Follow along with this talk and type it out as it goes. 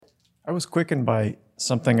I was quickened by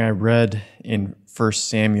something I read in First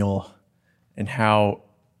Samuel and how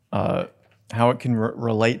it can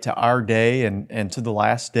relate to our day and to the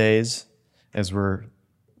last days, as we're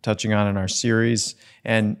touching on in our series.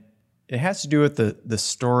 And it has to do with the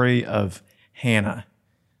story of Hannah,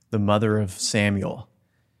 the mother of Samuel.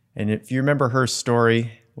 And if you remember her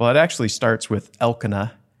story, well, it actually starts with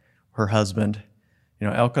Elkanah, her husband. You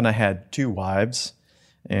know, Elkanah had 2 wives,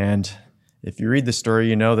 and if you read the story,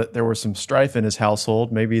 you know that there was some strife in his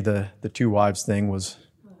household. Maybe the 2 wives thing was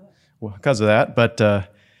because of that,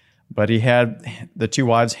 but he had the 2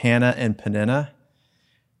 wives, Hannah and Peninnah.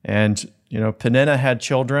 And, you know, Peninnah had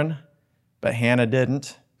children, but Hannah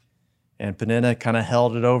didn't. And Peninnah kind of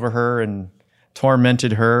held it over her and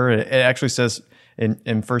tormented her. It actually says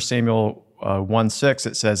in 1 Samuel 1:6,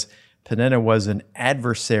 it says, Peninnah was an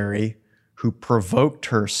adversary who provoked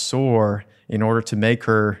her sore in order to make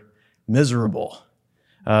her miserable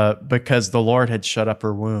because the Lord had shut up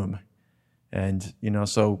her womb. And, you know,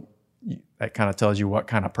 so that kind of tells you what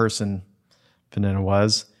kind of person Peninnah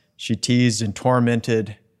was. She teased and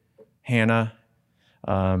tormented Hannah,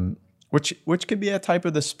 which could be a type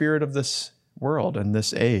of the spirit of this world and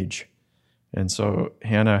this age. And so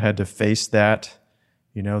Hannah had to face that,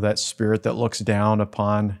 you know, that spirit that looks down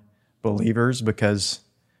upon believers because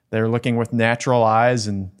they're looking with natural eyes,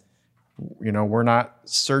 and, you know, we're not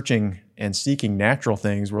searching and seeking natural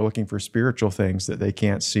things. We're looking for spiritual things that they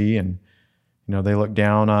can't see. And, you know, they look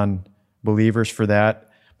down on believers for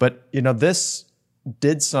that. But, you know, this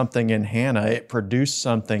did something in Hannah. It produced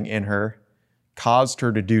something in her, caused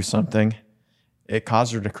her to do something. It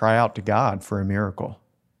caused her to cry out to God for a miracle.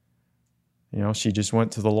 You know, she just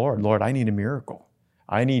went to the Lord. Lord, I need a miracle.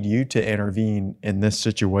 I need you to intervene in this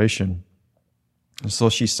situation. And so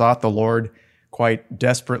she sought the Lord quite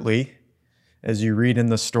desperately, as you read in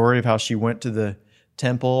the story of how she went to the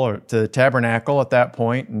temple or to the tabernacle at that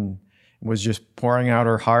point and was just pouring out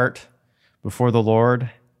her heart before the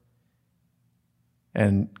Lord.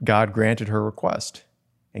 And God granted her request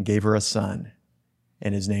and gave her a son,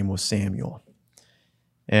 and his name was Samuel.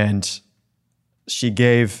 And she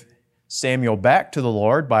gave Samuel back to the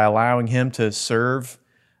Lord by allowing him to serve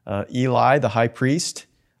Eli, the high priest,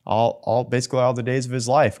 basically all the days of his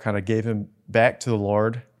life, kind of gave him back to the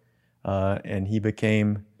Lord. And he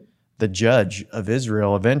became the judge of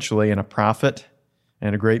Israel eventually, and a prophet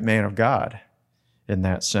and a great man of God in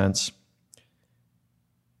that sense.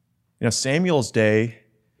 You know, Samuel's day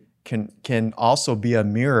can also be a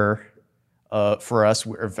mirror for us,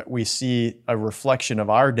 where we see a reflection of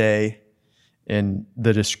our day in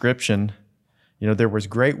the description. You know, there was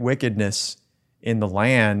great wickedness in the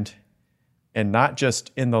land, and not just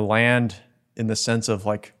in the land in the sense of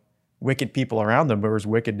like wicked people around them, but there was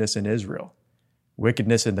wickedness in Israel,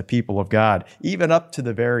 wickedness in the people of God, even up to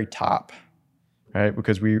the very top, right?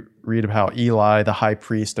 Because we read about Eli, the high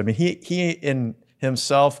priest. I mean, he in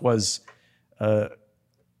himself was,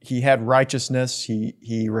 he had righteousness.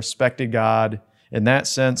 He respected God in that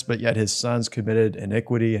sense, but yet his sons committed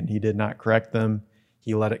iniquity and he did not correct them.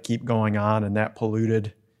 He let it keep going on, and that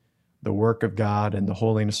polluted the work of God and the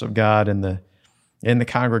holiness of God in the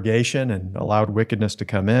congregation and allowed wickedness to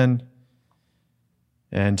come in.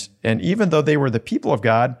 And even though they were the people of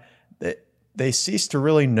God, they ceased to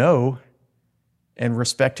really know and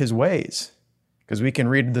respect his ways. Because we can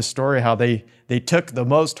read the story how they took the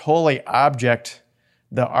most holy object,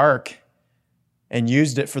 the ark, and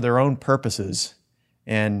used it for their own purposes.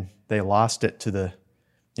 And they lost it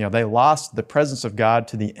they lost the presence of God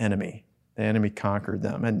to the enemy. The enemy conquered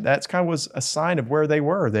them. And that's kind of was a sign of where they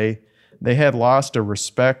were. They had lost a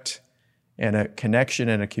respect and a connection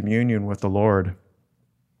and a communion with the Lord.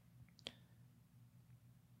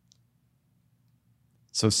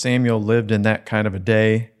 So Samuel lived in that kind of a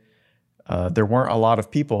day. There weren't a lot of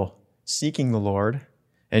people seeking the Lord.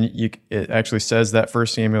 And it actually says that 1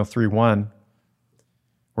 Samuel 3:1,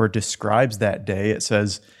 where it describes that day. It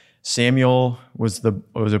says, Samuel was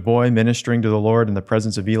a boy ministering to the Lord in the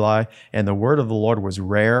presence of Eli, and the word of the Lord was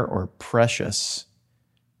rare or precious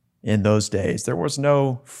in those days. There was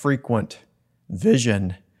no frequent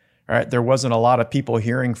vision. All right? There wasn't a lot of people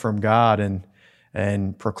hearing from God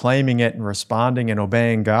and proclaiming it and responding and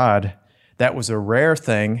obeying God. That was a rare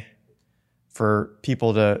thing for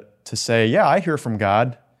people to say, yeah, I hear from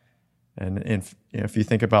God. And if you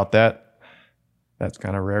think about that, that's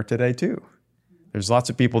kind of rare today too. There's lots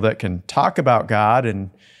of people that can talk about God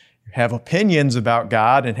and have opinions about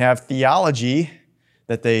God and have theology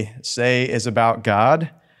that they say is about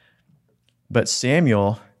God. But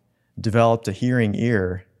Samuel developed a hearing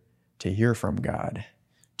ear to hear from God,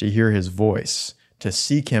 to hear his voice, to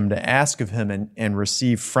seek him, to ask of him and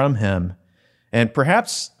receive from him. And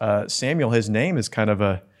perhaps Samuel, his name is kind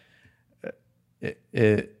of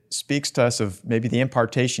it speaks to us of maybe the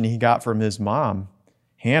impartation he got from his mom,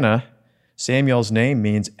 Hannah. Samuel's name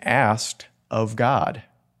means asked of God.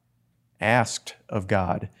 Asked of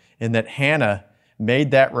God. And that Hannah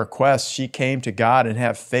made that request. She came to God and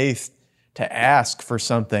had faith to ask for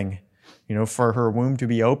something, for her womb to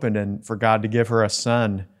be opened and for God to give her a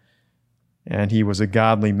son. And he was a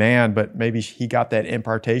godly man, but maybe he got that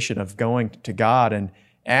impartation of going to God and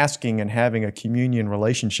asking and having a communion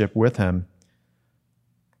relationship with him.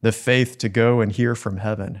 The faith to go and hear from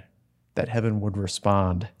heaven, that heaven would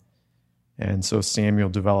respond. And so Samuel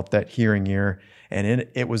developed that hearing ear, and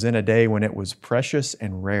it was in a day when it was precious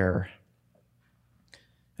and rare.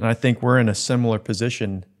 And I think we're in a similar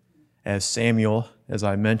position as Samuel. As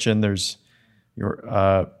I mentioned, there's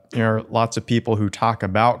lots of people who talk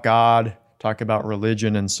about God, talk about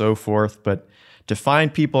religion and so forth, but to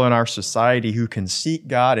find people in our society who can seek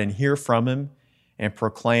God and hear from him and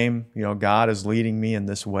proclaim, God is leading me in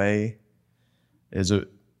this way is a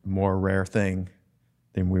more rare thing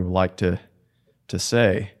than we would like to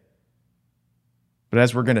say. But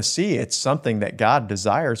as we're going to see, it's something that God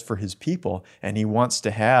desires for his people, and he wants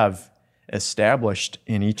to have established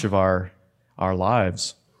in each of our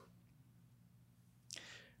lives.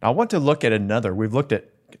 Now, I want to look at another. We've looked at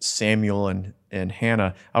Samuel and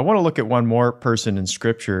Hannah. I want to look at one more person in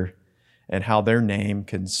Scripture and how their name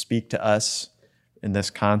can speak to us in this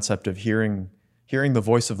concept of hearing the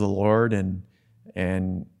voice of the Lord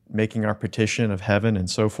and making our petition of heaven and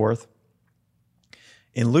so forth.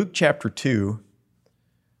 In Luke chapter 2,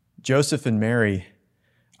 Joseph and Mary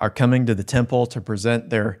are coming to the temple to present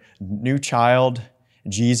their new child,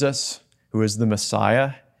 Jesus, who is the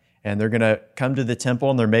Messiah. And they're going to come to the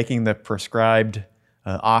temple and they're making the prescribed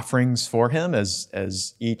offerings for him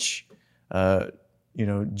as each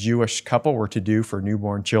Jewish couple were to do for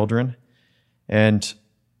newborn children. And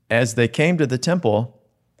as they came to the temple,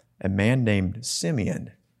 a man named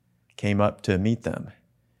Simeon came up to meet them.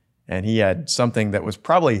 And he had something that was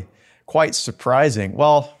probably quite surprising.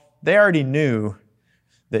 Well, they already knew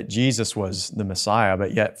that Jesus was the Messiah,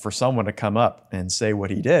 but yet for someone to come up and say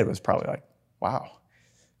what he did was probably like, wow,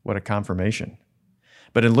 what a confirmation.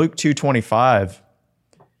 But in Luke 2:25,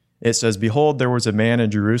 it says, "Behold, there was a man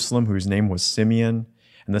in Jerusalem whose name was Simeon,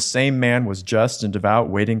 and the same man was just and devout,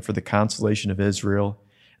 waiting for the consolation of Israel.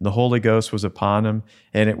 And the Holy Ghost was upon him,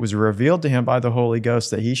 and it was revealed to him by the Holy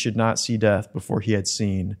Ghost that he should not see death before he had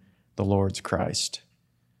seen the Lord's Christ."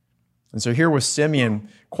 And so here was Simeon,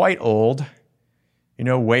 quite old,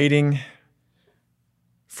 waiting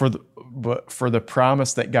for the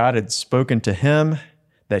promise that God had spoken to him,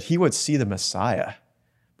 that he would see the Messiah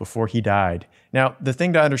before he died. Now, the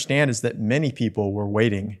thing to understand is that many people were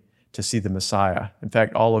waiting to see the Messiah. In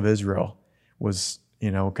fact, all of Israel was,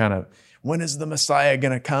 kind of, when is the Messiah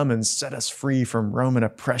going to come and set us free from Roman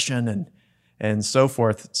oppression and so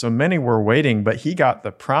forth? So many were waiting, but he got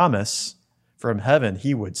the promise from heaven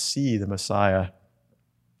he would see the Messiah.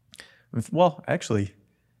 Well, actually,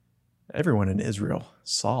 everyone in Israel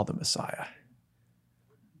saw the Messiah.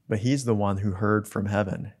 But he's the one who heard from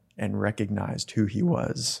heaven and recognized who he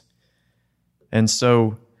was. And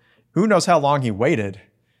so, who knows how long he waited?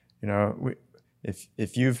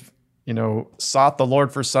 If you've, sought the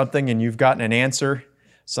Lord for something and you've gotten an answer,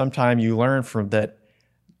 sometime you learn from that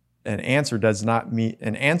an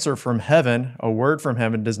answer from heaven, a word from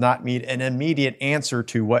heaven does not mean an immediate answer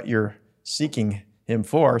to what you're seeking him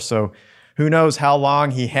for. So who knows how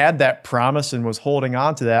long he had that promise and was holding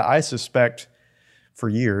on to that. I suspect for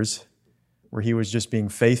years, where he was just being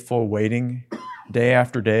faithful, waiting day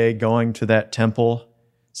after day, going to that temple,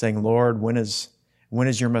 saying, Lord, when is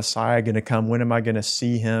your Messiah going to come? When am I going to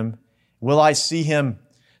see him? Will I see him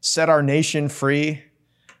set our nation free?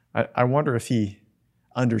 I wonder if he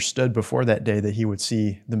understood before that day that he would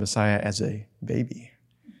see the Messiah as a baby.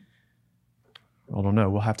 I don't know.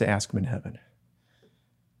 We'll have to ask him in heaven.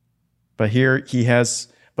 But here he has,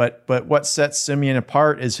 but what sets Simeon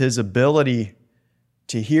apart is his ability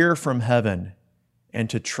to hear from heaven and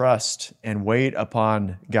to trust and wait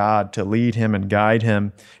upon God to lead him and guide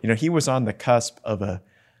him. He was on the cusp of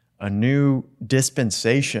a new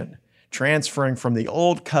dispensation, transferring from the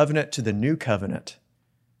old covenant to the new covenant.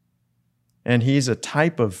 And he's a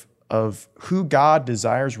type of who God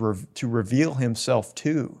desires to reveal himself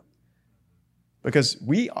to. Because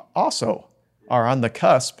we also are on the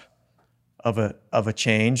cusp of a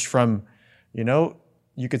change from,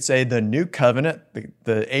 you could say the new covenant,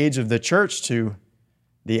 the age of the church, to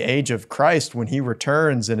the age of Christ when he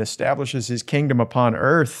returns and establishes his kingdom upon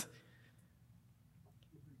earth.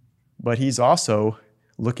 but he's also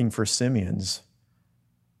looking for Simeons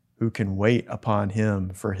who can wait upon him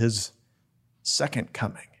for his second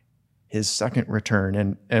coming, his second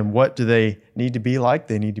return. And what do they need to be like?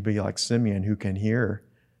 They need to be like Simeon, who can hear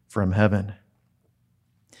from heaven.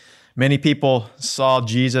 Many people saw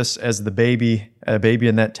Jesus as a baby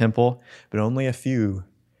in that temple, but only a few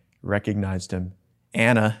recognized him.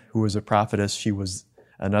 Anna, who was a prophetess, she was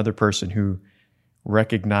another person who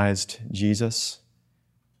recognized Jesus.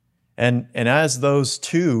 And as those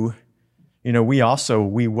two,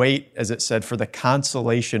 we wait, as it said, for the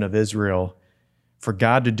consolation of Israel, for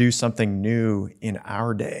God to do something new in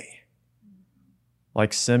our day.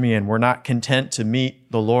 Like Simeon, we're not content to meet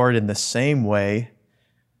the Lord in the same way,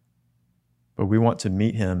 but we want to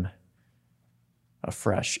meet him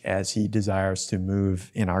afresh as he desires to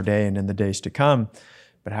move in our day and in the days to come.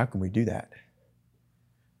 But how can we do that?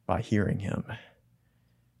 By hearing him.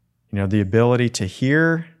 The ability to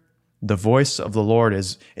hear the voice of the Lord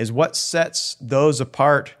is what sets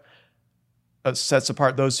apart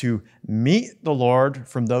those who meet the Lord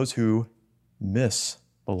from those who miss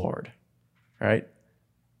the Lord, right?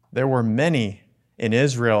 There were many in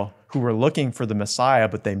Israel who were looking for the Messiah,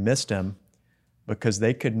 but they missed him because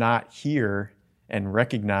they could not hear and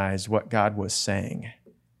recognize what God was saying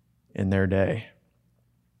in their day.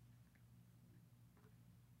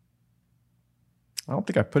 I don't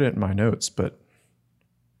think I put it in my notes, but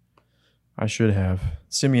I should have.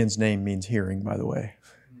 Simeon's name means hearing, by the way,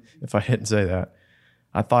 if I didn't say that.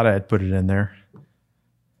 I thought I had put it in there.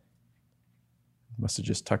 Must have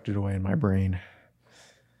just tucked it away in my brain.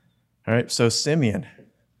 All right, so Simeon,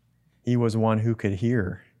 he was one who could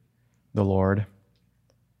hear the Lord.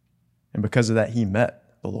 And because of that, he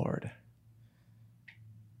met the Lord.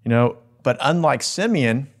 But unlike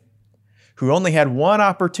Simeon, who only had one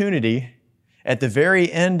opportunity at the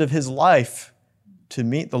very end of his life to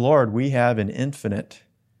meet the Lord, we have an infinite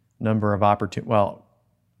number of opportunities. Well,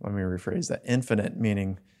 let me rephrase that. Infinite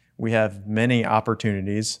meaning we have many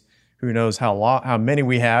opportunities. Who knows how many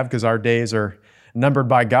we have, because our days are numbered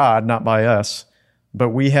by God, not by us. But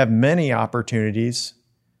we have many opportunities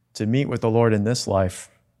to meet with the Lord in this life,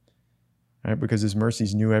 right? Because his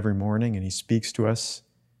mercy's new every morning, and he speaks to us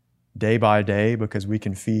day by day because we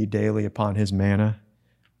can feed daily upon his manna.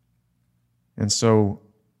 And so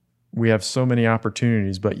we have so many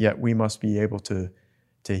opportunities, but yet we must be able to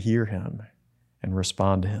hear him and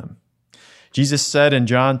respond to him. Jesus said in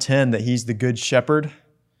John 10 that he's the good shepherd.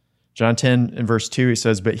 John 10 in verse 2, he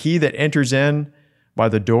says, "But he that enters in by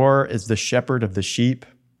the door is the shepherd of the sheep."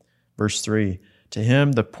 Verse 3, "To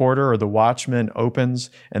him the porter or the watchman opens,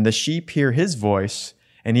 and the sheep hear his voice,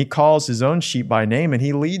 and he calls his own sheep by name, and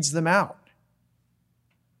he leads them out."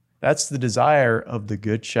 That's the desire of the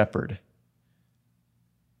good shepherd.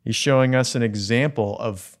 He's showing us an example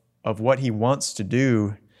of what he wants to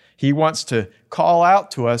do. He wants to call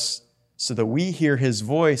out to us so that we hear his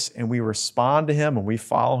voice and we respond to him and we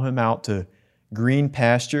follow him out to green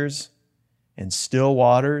pastures and still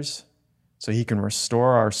waters so he can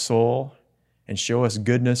restore our soul and show us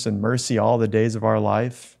goodness and mercy all the days of our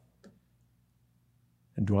life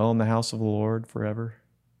and dwell in the house of the Lord forever.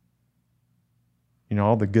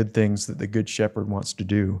 All the good things that the good shepherd wants to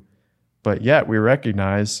do. But yet we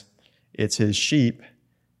recognize it's his sheep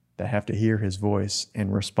that have to hear his voice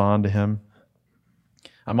and respond to him.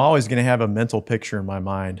 I'm always going to have a mental picture in my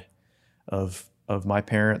mind of my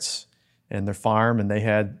parents and their farm, and they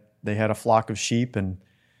had a flock of sheep, and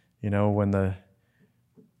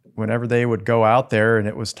whenever they would go out there and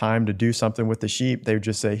it was time to do something with the sheep, they would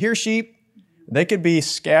just say, "Here, sheep." They could be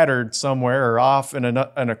scattered somewhere or off in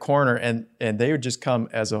a corner, and they would just come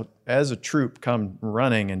as a troop, come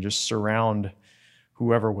running and just surround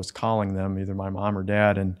whoever was calling them, either my mom or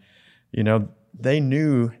dad. And they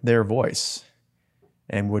knew their voice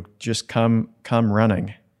and would just come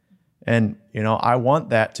running. And I want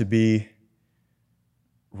that to be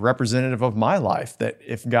representative of my life. That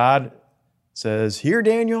if God says, "Here,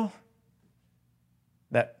 Daniel,"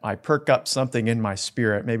 that I perk up something in my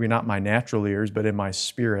spirit, maybe not my natural ears, but in my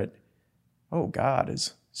spirit. Oh, God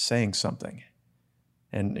is saying something.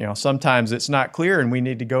 And sometimes it's not clear, and we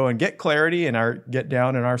need to go and get clarity and get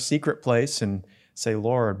down in our secret place and say,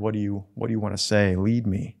 "Lord, what do you want to say? Lead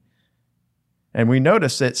me." And we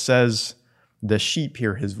notice it says the sheep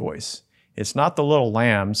hear his voice. It's not the little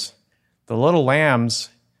lambs. The little lambs,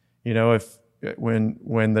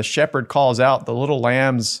 when the shepherd calls out, the little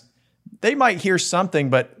lambs, they might hear something,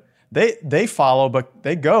 but they follow, but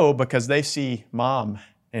they go because they see mom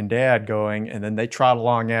and dad going, and then they trot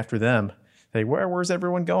along after them. They, where's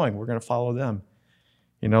everyone going? We're going to follow them.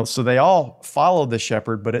 So they all follow the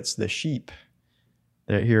shepherd, but it's the sheep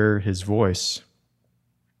that hear his voice.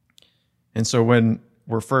 And so when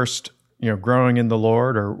we're first, growing in the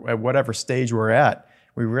Lord, or at whatever stage we're at,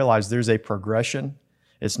 we realize there's a progression.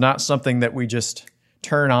 It's not something that we just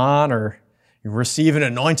turn on or receive an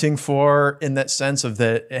anointing for, in that sense of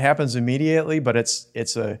that it happens immediately, but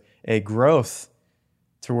it's a growth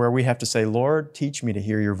to where we have to say, Lord, teach me to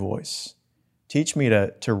hear your voice. Teach me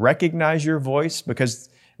to recognize your voice, because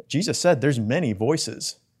Jesus said there's many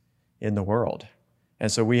voices in the world.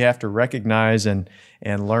 And so we have to recognize and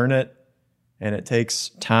learn it. And it takes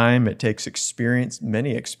time, it takes experience,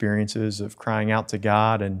 many experiences of crying out to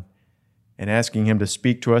God and asking him to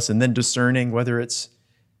speak to us, and then discerning whether it's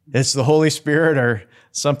the Holy Spirit or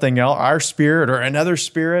something else, our spirit or another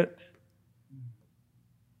spirit.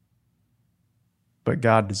 But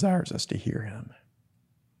God desires us to hear him.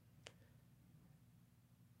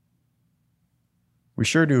 We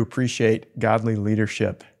sure do appreciate godly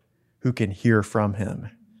leadership who can hear from him.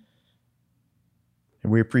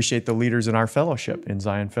 And we appreciate the leaders in our fellowship, in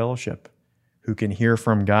Zion Fellowship, who can hear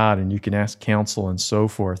from God and you can ask counsel and so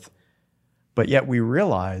forth. But yet we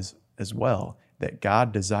realize as well that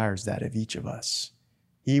God desires that of each of us.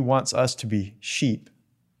 He wants us to be sheep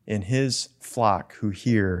in his flock who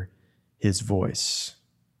hear his voice,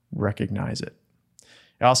 recognize it.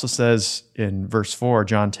 It also says in verse 4,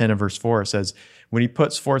 John 10 and verse 4, it says, when he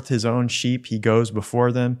puts forth his own sheep, he goes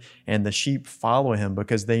before them, and the sheep follow him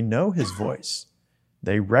because they know his voice.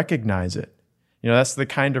 They recognize it. That's the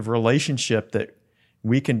kind of relationship that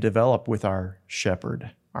we can develop with our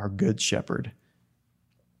shepherd, our good shepherd.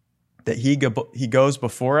 That he goes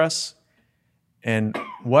before us, and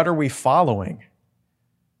what are we following?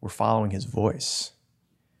 We're following his voice.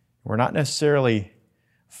 We're not necessarily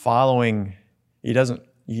following, he doesn't,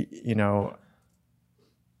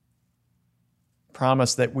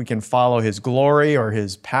 promise that we can follow his glory or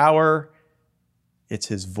his power. It's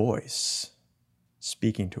his voice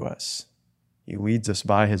speaking to us. He leads us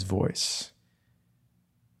by his voice.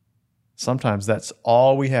 Sometimes that's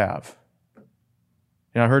all we have.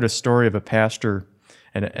 I heard a story of a pastor,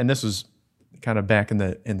 and this was kind of back in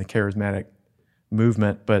the charismatic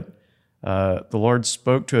movement, but the Lord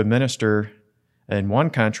spoke to a minister in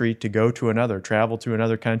one country to go to another, travel to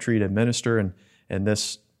another country to minister, and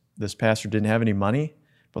this pastor didn't have any money,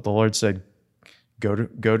 but the Lord said, go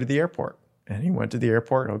to the airport. And he went to the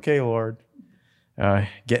airport. Okay, Lord,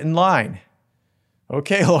 get in line.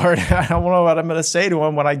 Okay, Lord, I don't know what I'm going to say to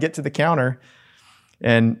him when I get to the counter.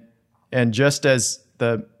 And just as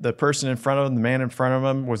the person in front of him, the man in front of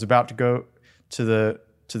him, was about to go to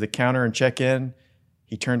the counter and check in,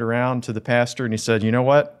 he turned around to the pastor and he said, you know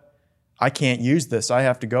what? I can't use this. I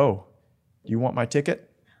have to go. Do you want my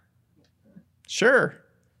ticket? Sure.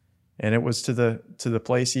 And it was to the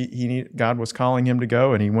place God was calling him to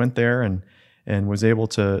go, and he went there and was able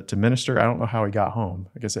to minister. I don't know how he got home.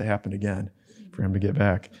 I guess it happened again for him to get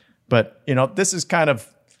back. But this is kind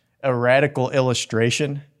of a radical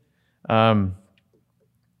illustration. But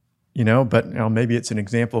maybe it's an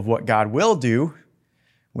example of what God will do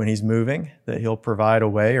when he's moving, that he'll provide a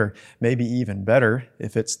way, or maybe even better,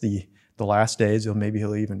 if it's the last days,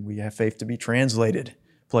 we have faith to be translated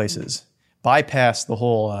places, bypass the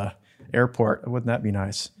whole airport. Wouldn't that be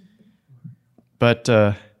nice? But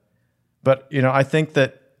I think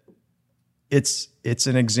that it's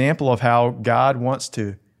an example of how God wants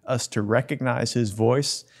us to recognize his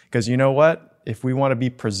voice, because you know what? If we want to be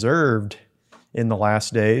preserved in the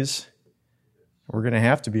last days, we're going to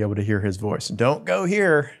have to be able to hear his voice. Don't go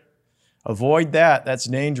here. Avoid that. That's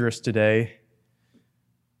dangerous today.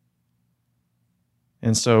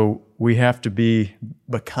 And so we have to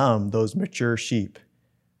become those mature sheep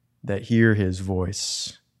that hear his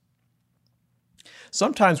voice.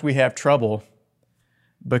 Sometimes we have trouble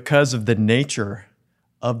because of the nature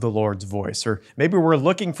of the Lord's voice. Or maybe we're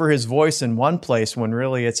looking for his voice in one place when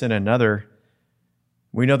really it's in another.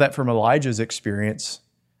 We know that from Elijah's experience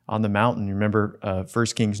on the mountain. You remember 1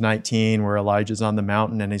 Kings 19, where Elijah's on the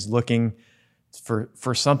mountain and he's looking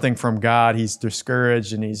for something from God. He's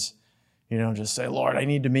discouraged and he's, just say, Lord, I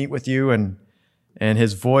need to meet with you. And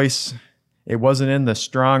his voice, it wasn't in the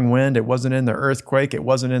strong wind. It wasn't in the earthquake. It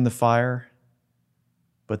wasn't in the fire.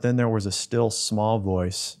 But then there was a still small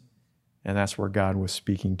voice, and that's where God was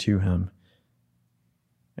speaking to him.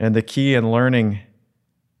 And the key in learning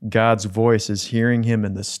God's voice is hearing him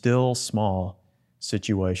in the still small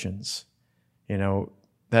situations.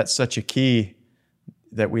 That's such a key,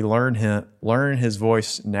 that we learn his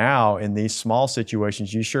voice now in these small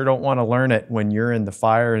situations. You sure don't want to learn it when you're in the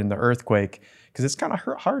fire and the earthquake, because it's kind of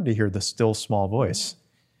hard to hear the still small voice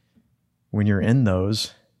when you're in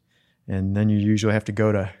those. And then you usually have to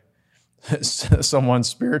go to someone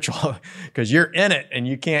spiritual because you're in it and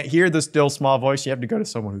you can't hear the still small voice. You have to go to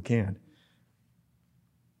someone who can.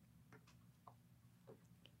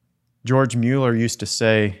 George Mueller used to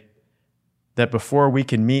say that before we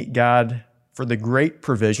can meet God for the great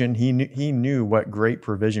provision, he knew what great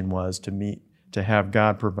provision was to have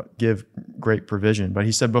God give great provision. But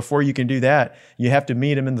he said before you can do that, you have to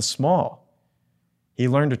meet him in the small. He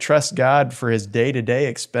learned to trust God for his day-to-day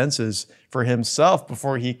expenses for himself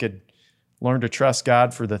before he could learn to trust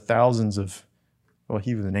God for the thousands of, well,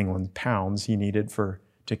 he was in England, pounds he needed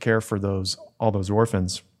to care for all those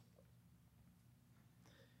orphans.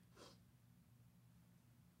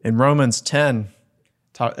 In Romans 10,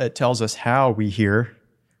 it tells us how we hear.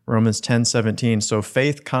 Romans 10:17, so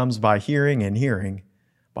faith comes by hearing and hearing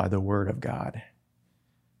by the word of God.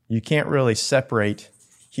 You can't really separate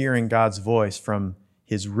hearing God's voice from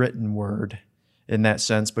his written word in that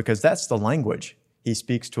sense, because that's the language he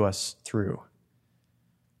speaks to us through.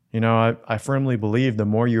 I firmly believe the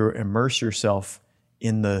more you immerse yourself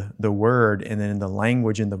in the word and then in the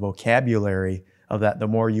language and the vocabulary of that, the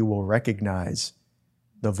more you will recognize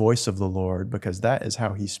the voice of the Lord, because that is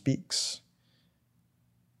how he speaks.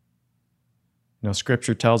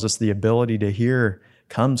 Scripture tells us the ability to hear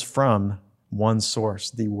comes from one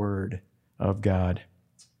source, the Word of God.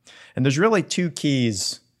 And there's really two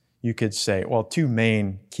keys, you could say, well, two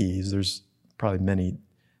main keys. There's probably many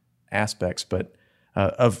aspects, but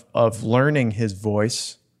of learning his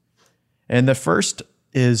voice. And the first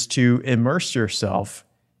is to immerse yourself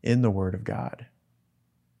in the Word of God.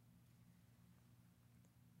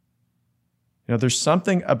 There's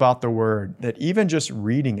something about the Word that even just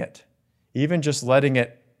reading it, even just letting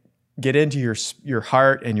it get into your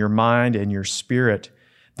heart and your mind and your spirit,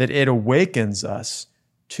 that it awakens us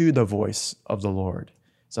to the voice of the Lord.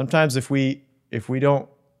 Sometimes if we go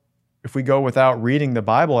without reading the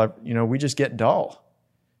Bible, we just get dull.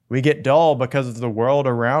 We get dull because of the world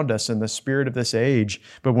around us and the spirit of this age.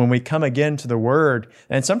 But when we come again to the Word,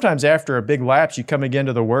 and sometimes after a big lapse, you come again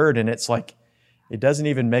to the Word and it's like, it doesn't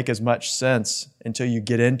even make as much sense until you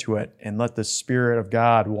get into it and let the Spirit of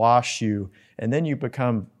God wash you, and then you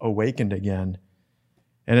become awakened again.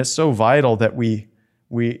 And it's so vital that we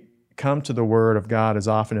come to the Word of God as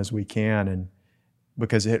often as we can, and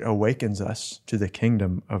because it awakens us to the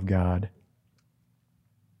kingdom of God.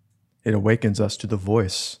 It awakens us to the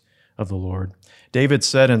voice of the Lord. David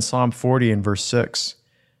said in Psalm 40 in verse 6,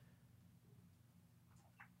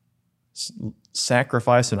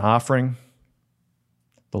 sacrifice and offering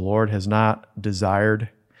the Lord has not desired.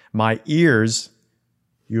 My ears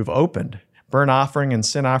you have opened. Burnt offering and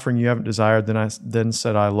sin offering you haven't desired. Then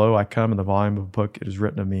said I, lo, I come, in the volume of a book it is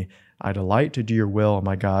written of me. I delight to do your will,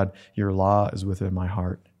 my God. Your law is within my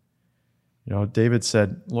heart. David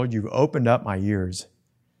said, Lord, you've opened up my ears.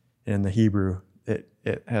 In the Hebrew,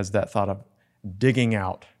 it has that thought of digging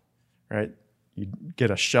out, right? You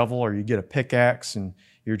get a shovel or you get a pickaxe and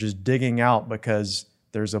you're just digging out because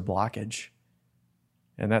there's a blockage.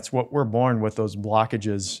 And that's what we're born with, those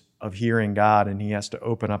blockages of hearing God, and he has to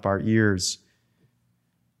open up our ears.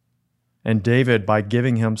 And David, by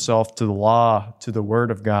giving himself to the law, to the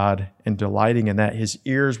Word of God, and delighting in that, his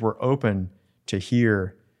ears were open to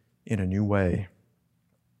hear in a new way.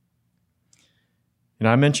 And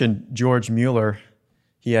I mentioned George Mueller.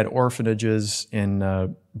 He had orphanages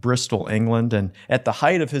in Bristol, England, and at the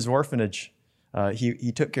height of his orphanage,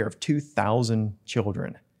 he took care of 2,000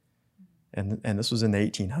 children. And this was in the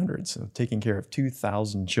 1800s, so taking care of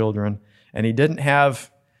 2,000 children. And he didn't have,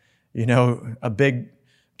 a big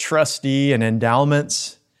trustee and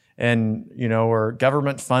endowments and, or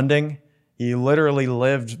government funding. He literally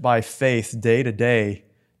lived by faith day to day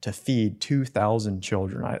to feed 2,000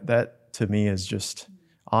 children. That, to me, is just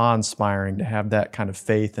awe-inspiring to have that kind of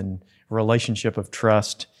faith and relationship of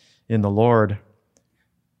trust in the Lord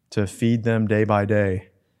to feed them day by day.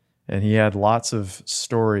 And he had lots of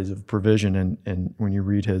stories of provision and when you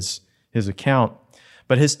read his account.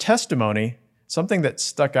 But his testimony, something that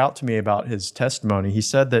stuck out to me about his testimony, he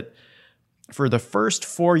said that for the first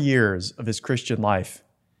 4 years of his Christian life,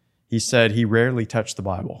 he said he rarely touched the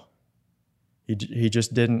Bible. He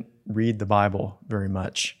just didn't read the Bible very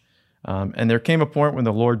much. And there came a point when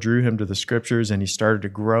the Lord drew him to the Scriptures and he started to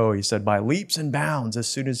grow. He said by leaps and bounds as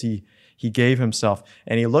soon as he gave himself.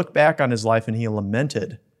 And he looked back on his life and he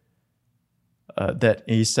lamented that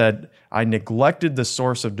he said, I neglected the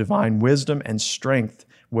source of divine wisdom and strength,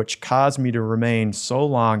 which caused me to remain so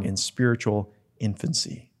long in spiritual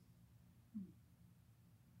infancy.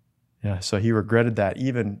 Yeah, so he regretted that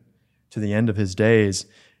even to the end of his days.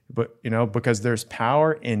 But, because there's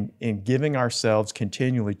power in giving ourselves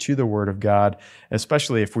continually to the Word of God,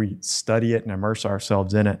 especially if we study it and immerse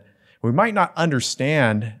ourselves in it. We might not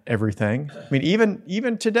understand everything. I mean,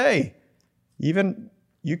 even today, even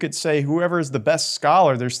you could say whoever is the best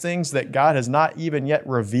scholar, there's things that God has not even yet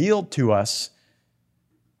revealed to us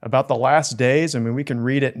about the last days. I mean, we can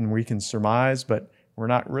read it and we can surmise, but we're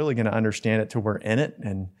not really going to understand it till we're in it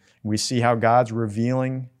and we see how God's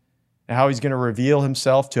revealing, how He's going to reveal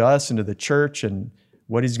Himself to us and to the church and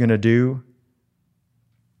what He's going to do.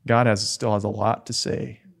 God still has a lot to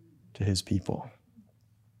say to His people.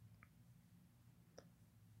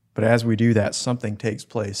 But as we do that, something takes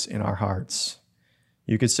place in our hearts.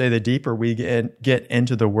 You could say the deeper we get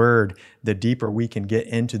into the Word, the deeper we can get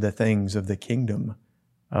into the things of the kingdom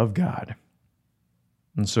of God.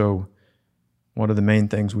 And so one of the main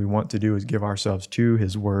things we want to do is give ourselves to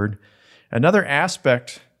His Word. Another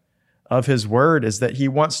aspect of His Word is that He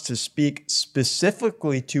wants to speak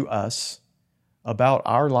specifically to us about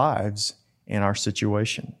our lives and our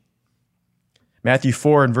situation. Matthew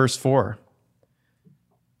 4 and verse 4.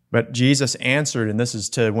 But Jesus answered, and this is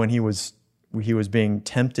to when he was being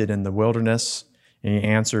tempted in the wilderness, and He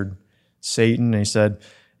answered Satan, and He said,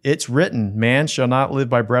 "It's written, man shall not live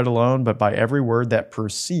by bread alone, but by every word that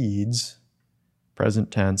proceeds,"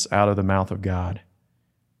 present tense, "out of the mouth of God."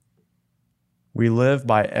 We live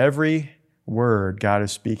by every word God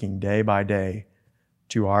is speaking day by day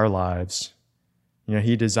to our lives.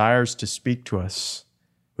 He desires to speak to us.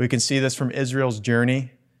 We can see this from Israel's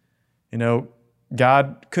journey.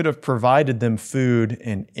 God could have provided them food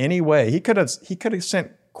in any way. He could have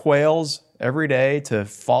sent quails every day to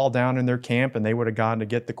fall down in their camp, and they would have gone to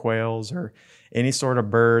get the quails or any sort of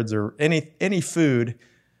birds or any food.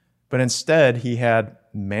 But instead, He had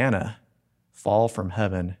manna fall from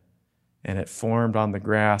heaven, and it formed on the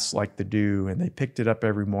grass like the dew, and they picked it up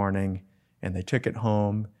every morning, and they took it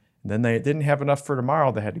home. And then they didn't have enough for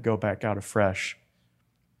tomorrow. They had to go back out afresh.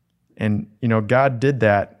 And, God did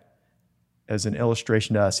that as an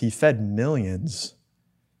illustration to us. He fed millions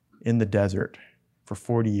in the desert for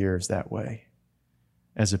 40 years that way,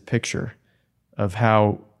 as a picture of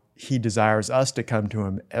how He desires us to come to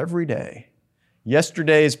Him every day.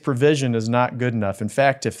 Yesterday's provision is not good enough. In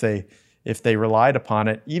fact, if they relied upon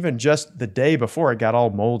it, even just the day before, it got all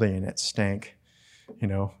moldy and it stank,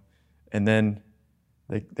 and then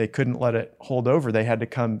they couldn't let it hold over. They had to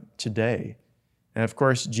come today. And of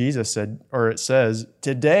course, Jesus said, or it says,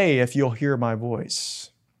 "Today, if you'll hear my voice."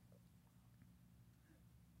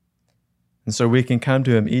 And so we can come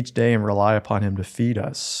to Him each day and rely upon Him to feed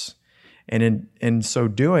us. And in so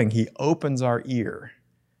doing, He opens our ear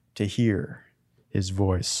to hear His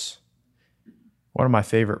voice. One of my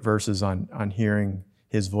favorite verses on hearing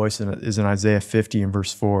His voice is in Isaiah 50 and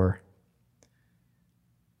verse 4.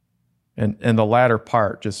 And the latter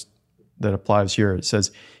part, just that applies here, it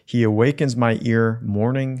says, "He awakens my ear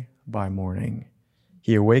morning by morning.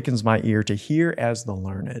 He awakens my ear to hear as the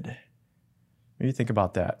learned." What do you think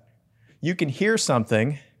about that? You can hear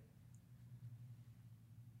something,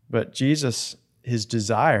 but Jesus, His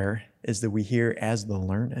desire is that we hear as the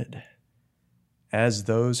learned, as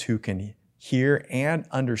those who can hear and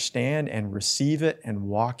understand and receive it and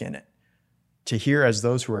walk in it, to hear as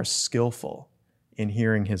those who are skillful in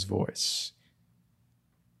hearing His voice.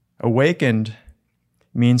 Awakened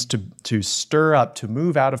means to stir up, to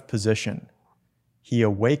move out of position. He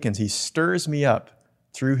awakens, He stirs me up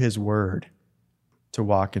through His Word to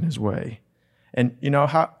walk in His way. And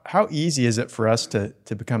how easy is it for us to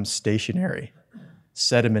become stationary,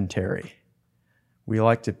 sedimentary? We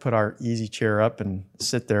like to put our easy chair up and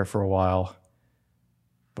sit there for a while,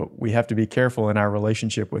 but we have to be careful in our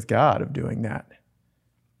relationship with God of doing that.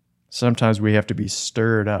 Sometimes we have to be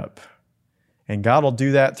stirred up. And God will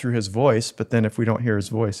do that through His voice, but then if we don't hear His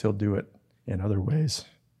voice, He'll do it in other ways.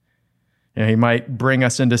 He might bring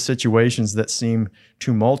us into situations that seem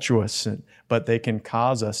tumultuous, but they can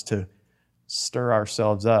cause us to stir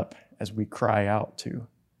ourselves up as we cry out to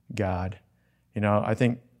God. I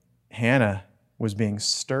think Hannah was being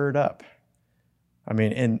stirred up. I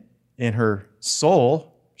mean, in her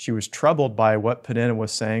soul, she was troubled by what Peninnah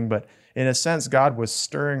was saying, but in a sense, God was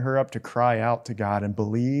stirring her up to cry out to God and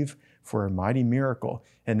believe for a mighty miracle.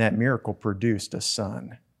 And that miracle produced a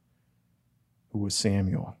son who was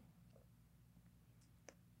Samuel.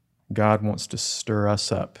 God wants to stir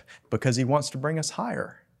us up because He wants to bring us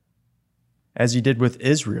higher, as He did with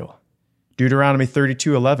Israel. Deuteronomy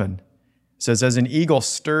 32:11 says, "As an eagle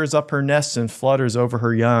stirs up her nests and flutters over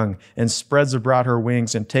her young and spreads abroad her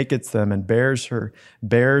wings and taketh them and bears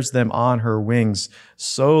them on her wings,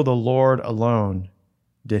 so the Lord alone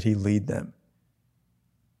did He lead them."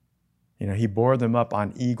 He bore them up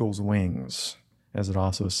on eagle's wings, as it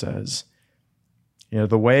also says.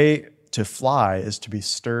 The way to fly is to be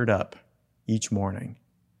stirred up each morning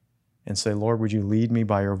and say, Lord, would you lead me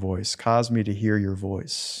by your voice? Cause me to hear your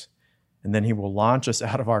voice. And then he will launch us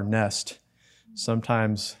out of our nest.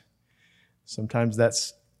 Sometimes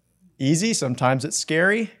that's easy, sometimes it's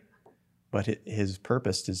scary, but his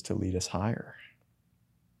purpose is to lead us higher.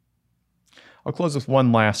 I'll close with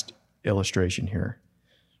one last illustration here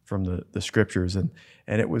from the scriptures. And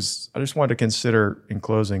I just wanted to consider in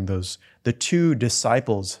closing the two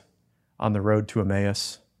disciples on the road to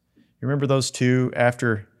Emmaus. You remember those two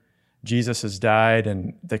after Jesus has died,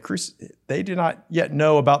 and they do not yet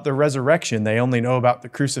know about the resurrection. They only know about the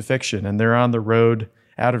crucifixion, and they're on the road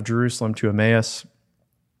out of Jerusalem to Emmaus.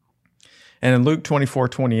 And in Luke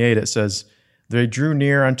 24:28, it says, they drew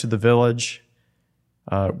near unto the village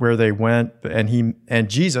where they went, and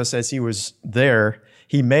Jesus, as he was there,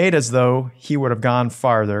 he made as though he would have gone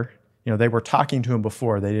farther. They were talking to him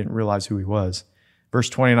before. They didn't realize who he was. Verse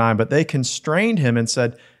 29, but they constrained him and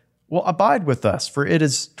said, well, abide with us, for it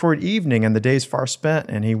is toward evening and the day is far spent.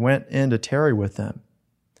 And he went in to tarry with them.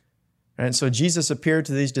 And so Jesus appeared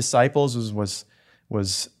to these disciples,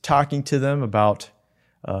 was talking to them about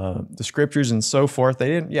the scriptures and so forth. They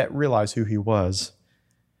didn't yet realize who he was.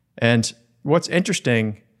 And what's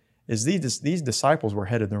interesting is these disciples were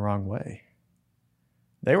headed the wrong way.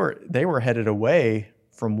 They were headed away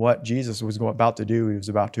from what Jesus was about to do. He was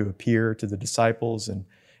about to appear to the disciples, and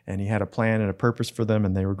he had a plan and a purpose for them,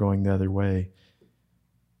 and they were going the other way.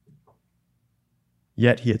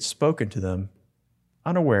 Yet he had spoken to them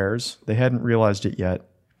unawares. They hadn't realized it yet.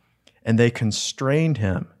 And they constrained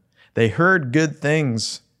him. They heard good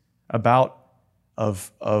things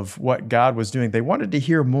of what God was doing. They wanted to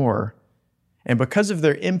hear more. And because of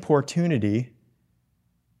their importunity,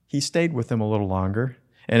 he stayed with them a little longer.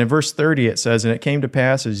 And in verse 30 it says, and it came to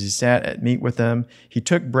pass as he sat at meat with them, he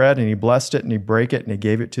took bread and he blessed it and he brake it and he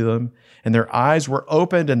gave it to them. And their eyes were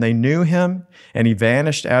opened and they knew him, and he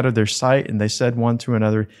vanished out of their sight. And they said one to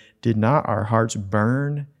another, did not our hearts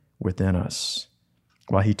burn within us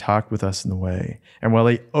while he talked with us in the way, and while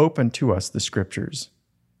he opened to us the scriptures?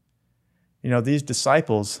 These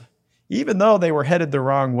disciples, even though they were headed the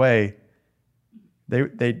wrong way, they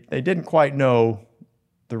didn't quite know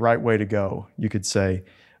the right way to go, you could say,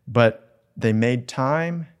 but they made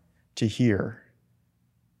time to hear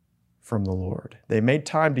from the Lord. They made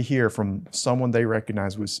time to hear from someone they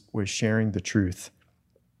recognized was sharing the truth.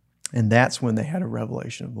 And that's when they had a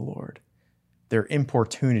revelation of the Lord. Their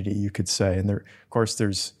importunity, you could say. And of course,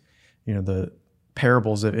 there's the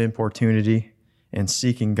parables of importunity and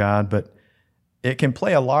seeking God, but it can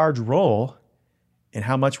play a large role in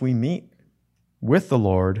how much we meet with the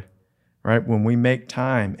Lord, right? When we make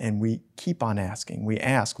time and we keep on asking. We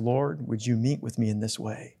ask, Lord, would you meet with me in this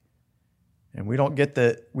way? And we don't get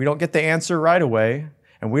the answer right away,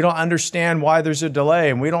 and we don't understand why there's a delay,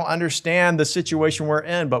 and we don't understand the situation we're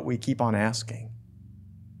in, but we keep on asking.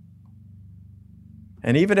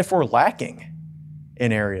 And even if we're lacking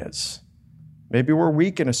in areas, maybe we're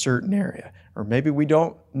weak in a certain area, or maybe we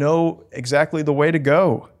don't know exactly the way to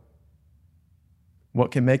go,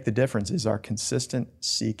 what can make the difference is our consistent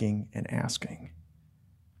seeking and asking.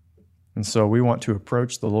 And so we want to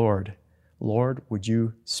approach the Lord. Lord, would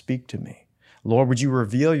you speak to me? Lord, would you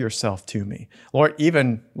reveal yourself to me? Lord,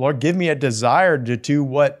 give me a desire to do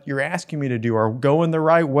what you're asking me to do, or go in the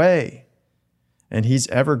right way. And he's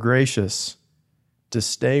ever gracious to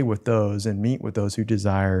stay with those and meet with those who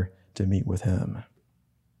desire to meet with him.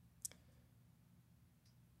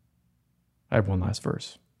 I have one last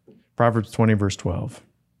verse. Proverbs 20, verse 12.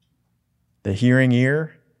 The hearing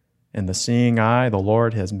ear and the seeing eye, the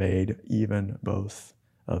Lord has made even both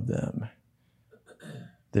of them.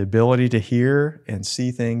 The ability to hear and see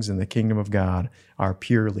things in the kingdom of God are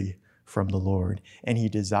purely from the Lord, and he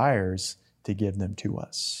desires to give them to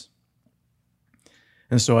us.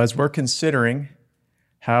 And so as we're considering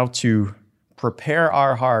how to prepare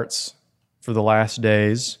our hearts for the last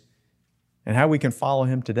days and how we can follow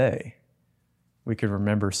him today, we can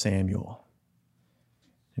remember Samuel.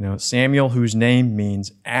 Samuel, whose name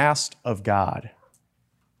means asked of God.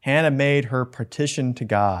 Hannah made her petition to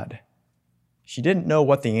God. She didn't know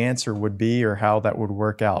what the answer would be or how that would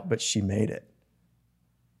work out, but she made it.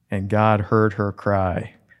 And God heard her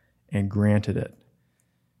cry and granted it.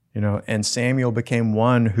 And Samuel became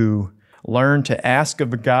one who learned to ask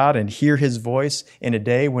of God and hear his voice in a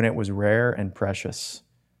day when it was rare and precious,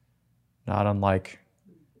 not unlike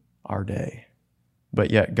our day.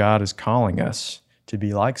 But yet God is calling us to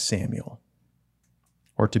be like Samuel,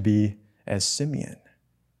 or to be as Simeon,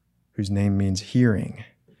 whose name means hearing.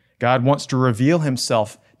 God wants to reveal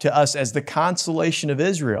himself to us as the consolation of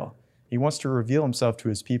Israel. He wants to reveal himself to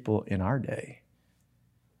his people in our day,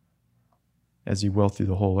 as he will through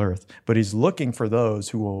the whole earth. But he's looking for those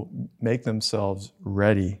who will make themselves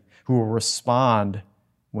ready, who will respond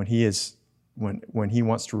when he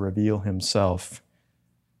wants to reveal himself.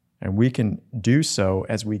 And we can do so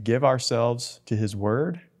as we give ourselves to his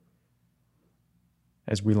word,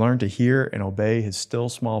 as we learn to hear and obey his still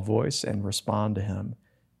small voice and respond to him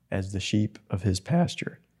as the sheep of his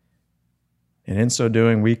pasture. And in so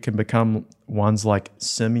doing, we can become ones like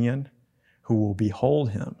Simeon, who will behold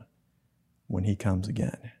him when he comes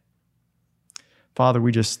again. Father,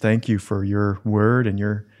 we just thank you for your word and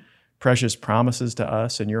your precious promises to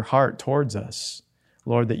us and your heart towards us.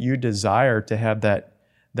 Lord, that you desire to have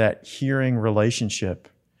that hearing relationship,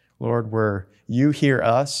 Lord, where you hear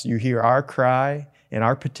us, you hear our cry and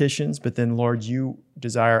our petitions, but then, Lord, you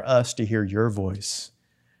desire us to hear your voice.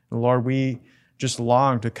 And Lord, we just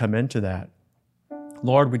long to come into that.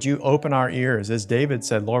 Lord, would you open our ears? As David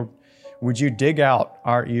said, Lord, would you dig out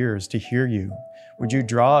our ears to hear you? Would you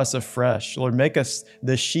draw us afresh? Lord, make us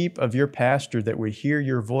the sheep of your pasture that would hear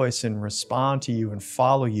your voice and respond to you and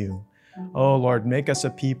follow you. Oh, Lord, make us a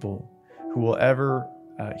people who will ever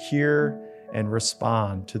hear and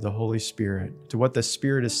respond to the Holy Spirit, to what the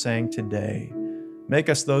Spirit is saying today. Make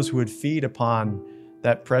us those who would feed upon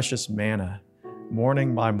that precious manna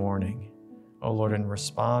morning by morning. Oh, Lord, and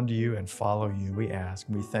respond to you and follow you, we ask.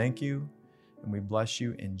 We thank you and we bless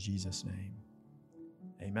you in Jesus' name.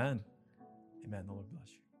 Amen. Amen. The Lord bless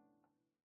you.